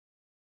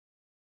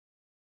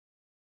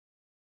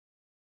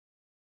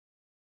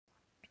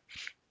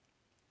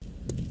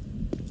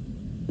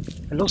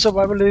Hello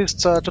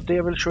survivalists, today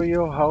I will show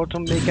you how to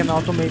make an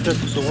automated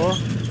door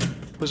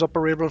which is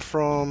operable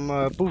from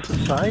both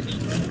sides.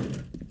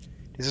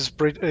 This is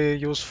pretty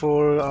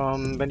useful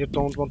when you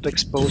don't want to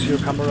expose your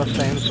camera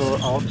sensor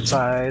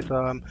outside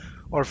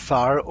or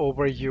far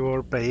over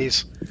your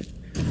base.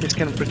 This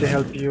can pretty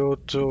help you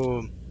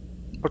to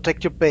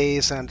protect your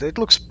base, and it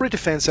looks pretty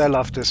fancy. I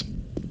love this.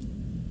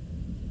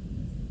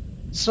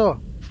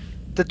 So,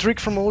 the trick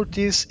from all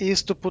this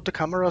is to put the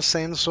camera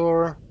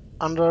sensor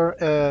under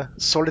a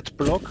solid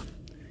block.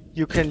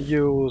 You can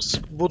use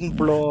wooden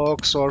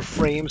blocks or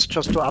frames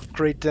just to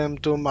upgrade them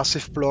to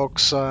massive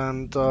blocks,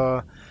 and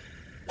what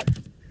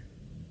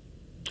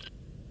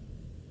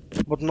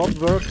not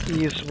work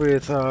is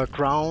with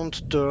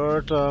ground,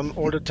 dirt,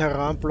 all the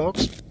terrain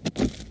blocks.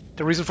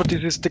 The reason for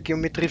this is the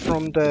geometry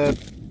from the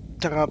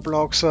terrain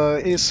blocks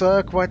is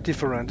quite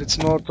different. It's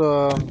not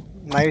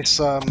nice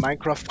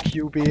Minecraft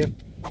cubey,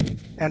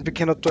 and we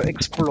cannot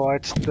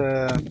exploit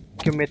the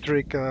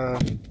geometric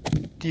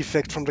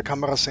defect from the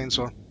camera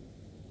sensor.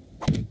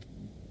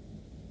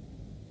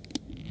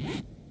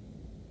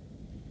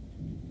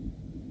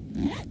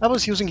 I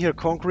was using here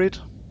concrete,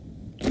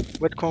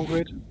 wet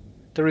concrete.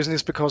 The reason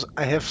is because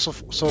I have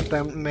so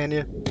damn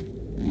many.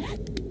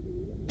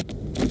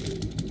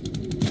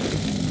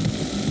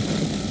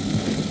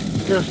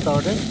 We're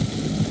starting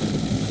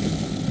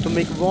to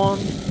make one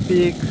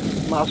big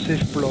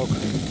massive block.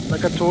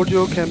 Like I told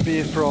you, can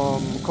be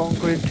from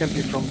concrete, can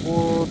be from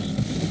wood,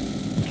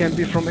 can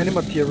be from any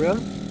material.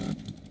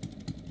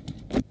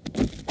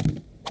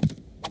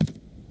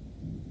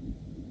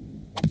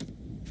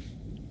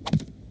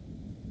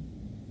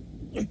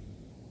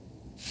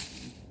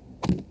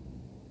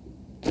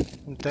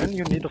 And then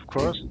you need, of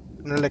course,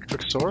 an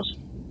electric source.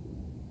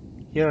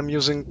 Here I'm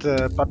using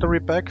the battery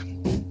pack.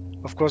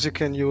 Of course you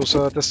can use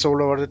the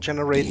solar or the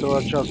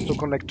generator just to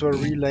connect to a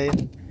relay.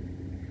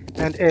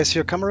 And as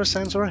your camera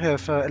sensor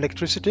have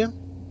electricity,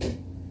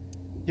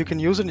 you can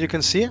use it, you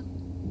can see,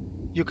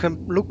 you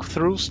can look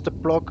through the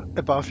block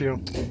above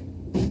you,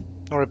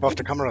 or above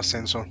the camera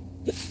sensor.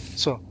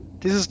 So,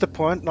 this is the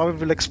point, now we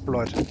will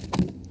exploit.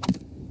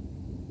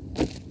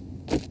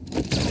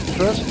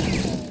 First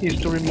is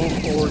to remove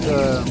all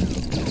the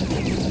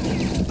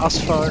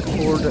asphalt,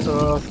 all the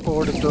earth,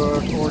 all the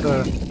dirt, all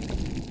the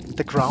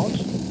ground,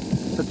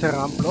 the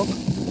terrain block.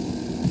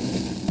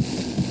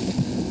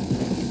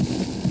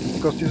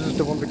 Because this is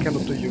the one we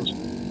cannot use.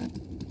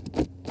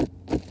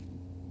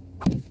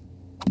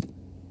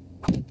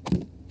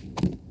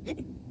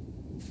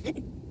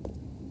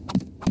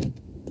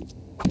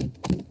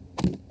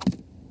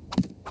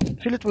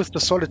 Fill it with the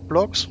solid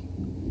blocks,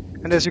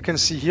 and as you can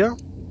see here,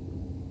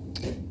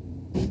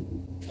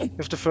 you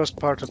have the first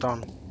part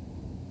done.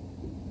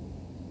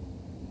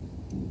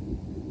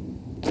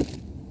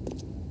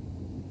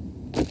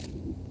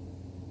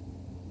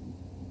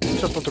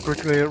 Just want to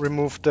quickly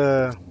remove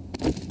the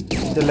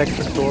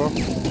electric door.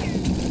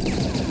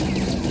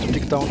 So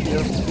dig down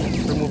here,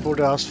 remove all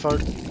the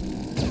asphalt.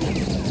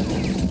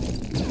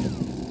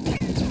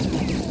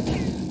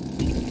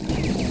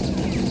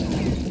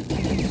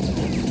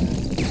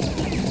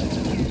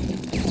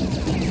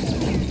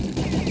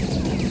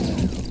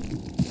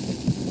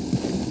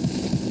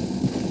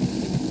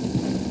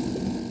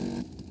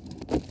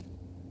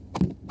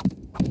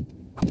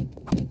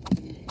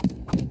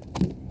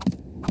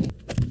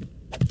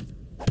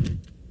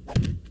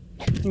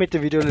 Made the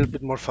video a little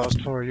bit more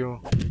fast for you.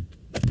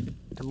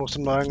 The most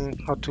annoying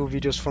how-to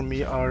videos for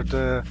me are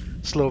the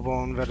slow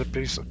one where the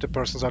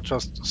persons are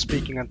just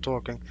speaking and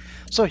talking.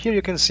 So here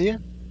you can see,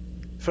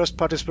 first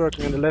part is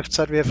working. On the left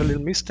side we have a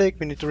little mistake,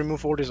 we need to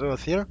remove all this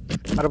earth here,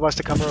 otherwise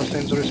the camera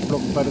sensor is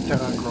blocked by the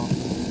terrain ground.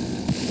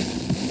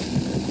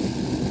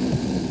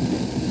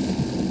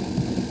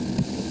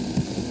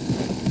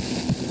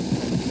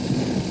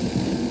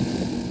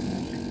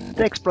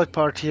 The exploit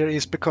part here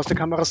is because the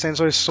camera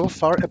sensor is so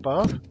far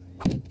above,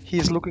 he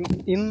is looking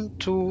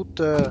into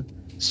the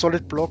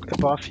solid block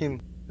above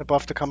him,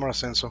 above the camera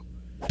sensor.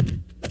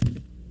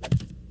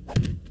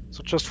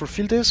 So just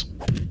fulfill this,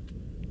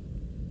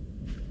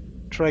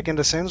 drag in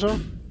the sensor,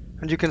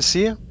 and you can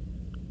see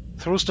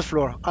through the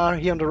floor.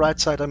 Here on the right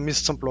side I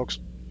missed some blocks.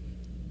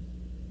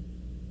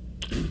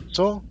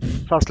 So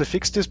fastly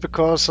fix this,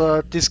 because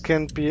this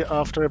can be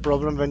after a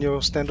problem when you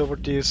stand over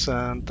this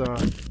and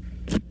the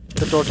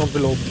door don't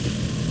will open,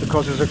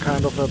 because it's a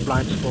kind of a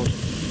blind spot.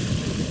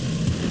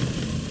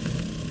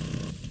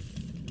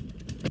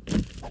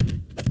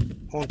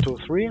 One, two,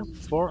 three,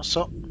 four,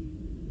 so,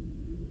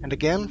 and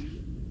again,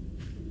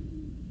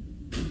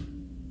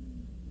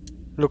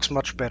 looks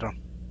much better.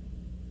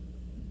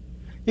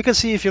 You can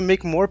see if you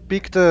make more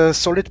big the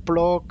solid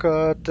block,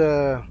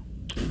 the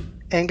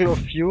angle of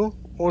view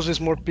also is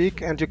more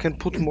big, and you can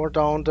put more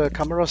down the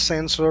camera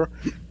sensor,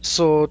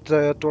 so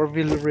the door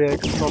will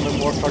react from a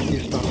more far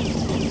distance.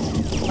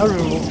 I'll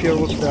remove here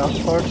also the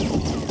asphalt.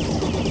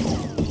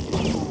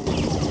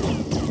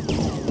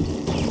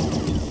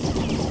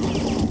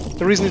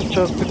 The reason is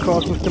just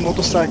because with the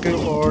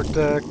motorcycle or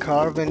the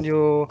car, when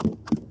you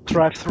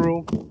drive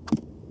through,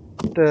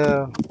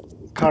 the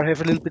car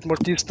have a little bit more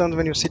distance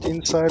when you sit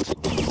inside,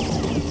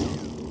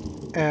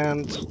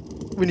 and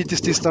we need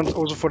this distance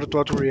also for the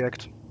door to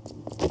react.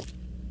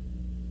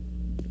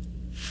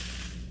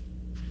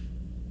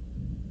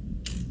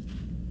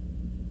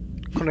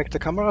 Connect the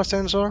camera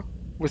sensor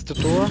with the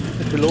door.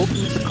 It will open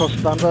because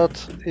standard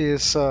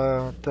is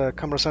the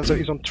camera sensor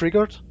is on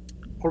triggered,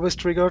 always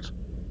triggered.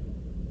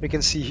 We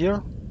can see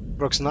here,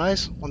 works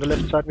nice. On the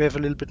left side we have a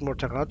little bit more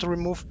terrain to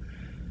remove.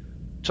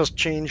 Just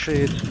change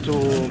it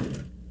to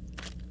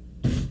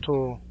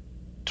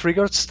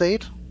triggered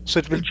state, so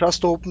it will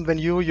just open when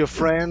you, your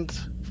friend,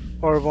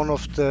 or one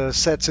of the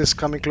sets is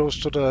coming close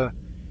to the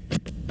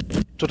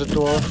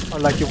door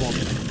like you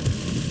want.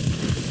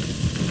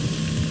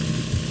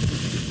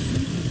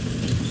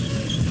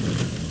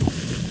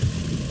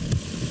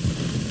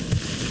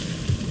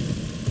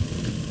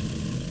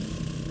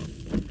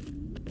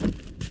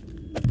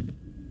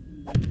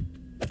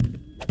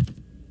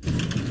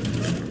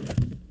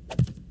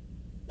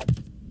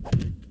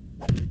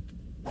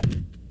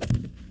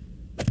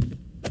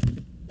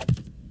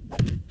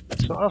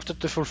 So after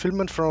the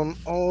fulfillment from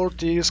all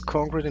these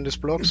concrete in these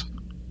blocks,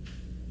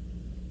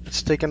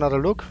 let's take another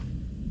look.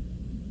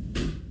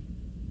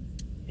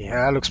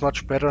 Yeah, looks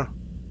much better.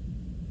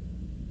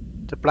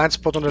 The blind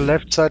spot on the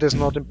left side is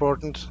not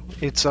important.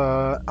 It's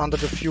under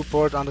the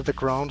viewport, under the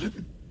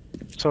ground.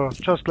 So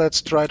just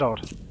let's try it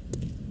out.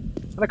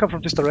 When I come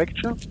from this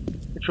direction,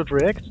 it should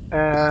react,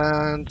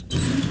 and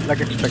like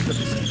expected.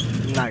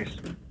 Nice.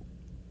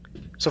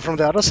 So from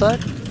the other side,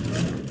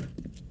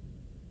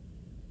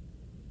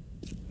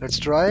 let's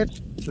try it.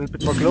 A little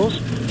bit more close.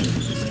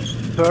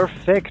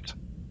 Perfect.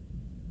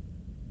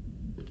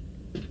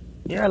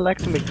 Yeah, I like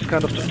to make this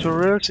kind of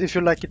tutorials. If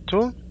you like it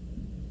too,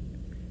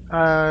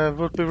 I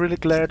would be really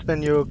glad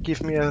when you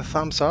give me a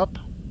thumbs up.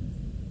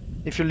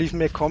 If you leave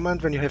me a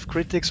comment when you have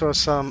critics or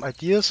some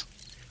ideas.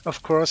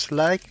 Of course,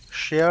 like,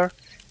 share,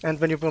 and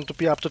when you want to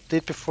be up to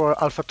date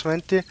before Alpha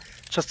 20,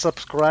 just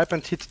subscribe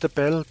and hit the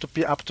bell to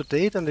be up to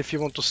date. And if you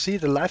want to see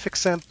the live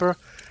example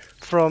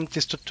from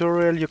this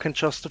tutorial, you can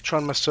just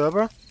join my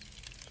server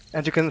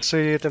and you can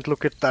see it and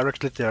look it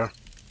directly there.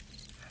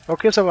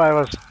 Okay,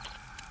 survivors,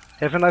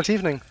 have a nice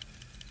evening.